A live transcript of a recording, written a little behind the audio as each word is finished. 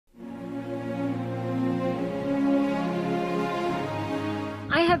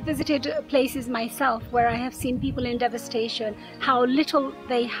I have visited places myself where I have seen people in devastation, how little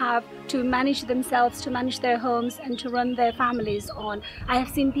they have to manage themselves, to manage their homes and to run their families on. I have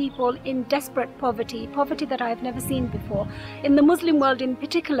seen people in desperate poverty that I have never seen before. In the Muslim world in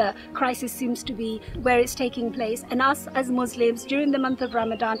particular, crisis seems to be where it's taking place, and us as Muslims during the month of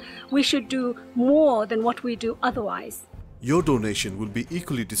Ramadan, we should do more than what we do otherwise. Your donation will be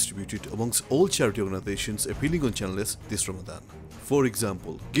equally distributed amongst all charity organizations appealing on Channel S this Ramadan. For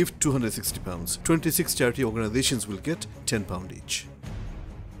example, give £260, 26 charity organizations will get £10 each.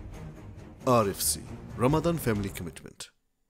 RFC, Ramadan Family Commitment.